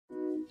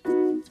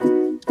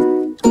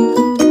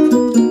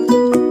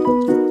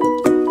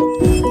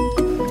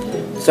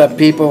up,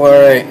 people?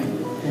 Alright.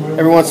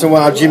 Every once in a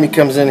while Jimmy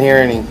comes in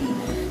here and he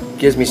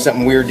gives me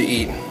something weird to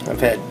eat. I've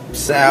had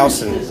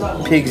souse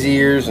and pig's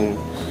ears, and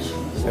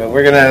so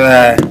we're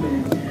gonna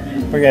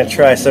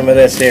try some of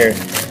this here.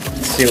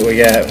 Let's see what we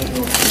got.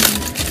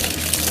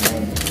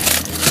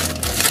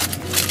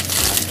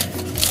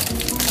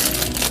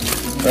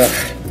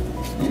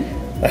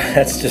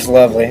 That's just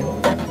lovely.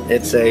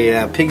 It's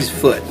a pig's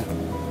foot.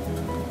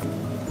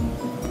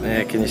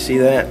 Yeah, can you see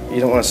that?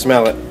 You don't want to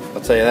smell it,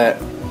 I'll tell you that.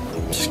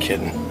 Just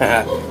kidding.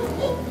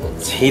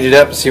 Let's heat it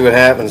up and see what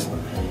happens.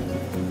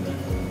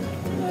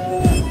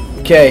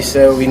 Okay,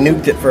 so we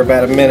nuked it for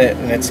about a minute,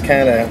 and it's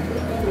kind of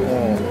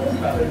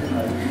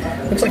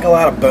looks like a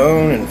lot of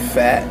bone and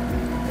fat,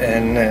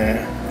 and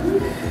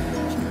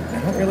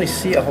I don't really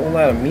see a whole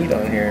lot of meat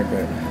on here,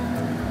 but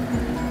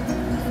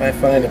if I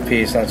find a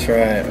piece, I'll try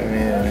it. I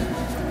mean,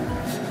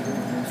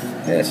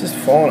 yeah, it's just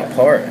falling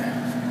apart.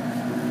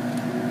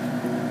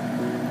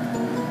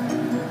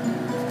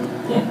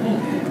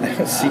 I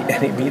don't see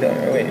any meat on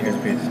here. Wait, here's a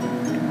piece.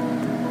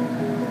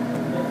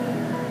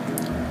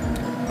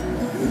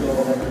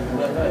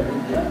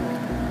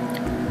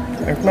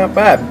 It's not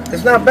bad.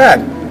 It's not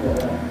bad.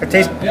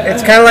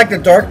 It's kind of like the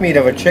dark meat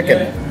of a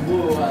chicken.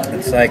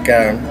 It's like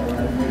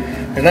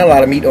there's not a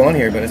lot of meat on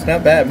here, but it's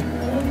not bad.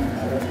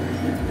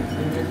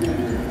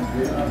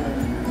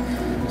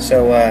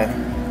 So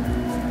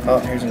oh,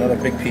 here's another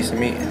big piece of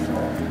meat.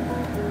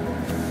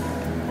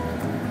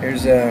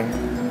 Here's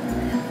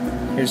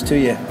to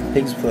you,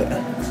 pig's foot.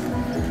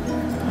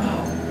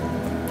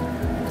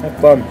 Have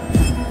fun.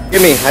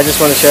 Give me. I just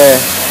want to show you.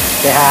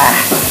 Yeah.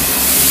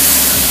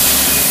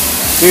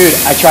 Dude,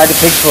 I tried the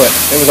pig's foot.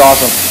 It was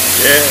awesome.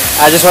 Yeah.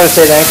 I just want to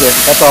say thank you.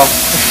 That's all.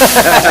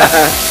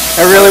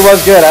 It really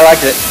was good. I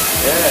liked it.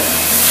 Yeah.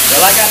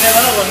 Well, I got that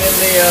other one in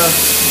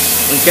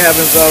the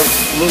cabin's little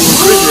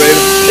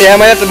refrigerator. Yeah, I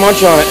might have to munch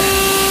on it.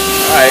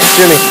 All right,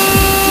 Jimmy.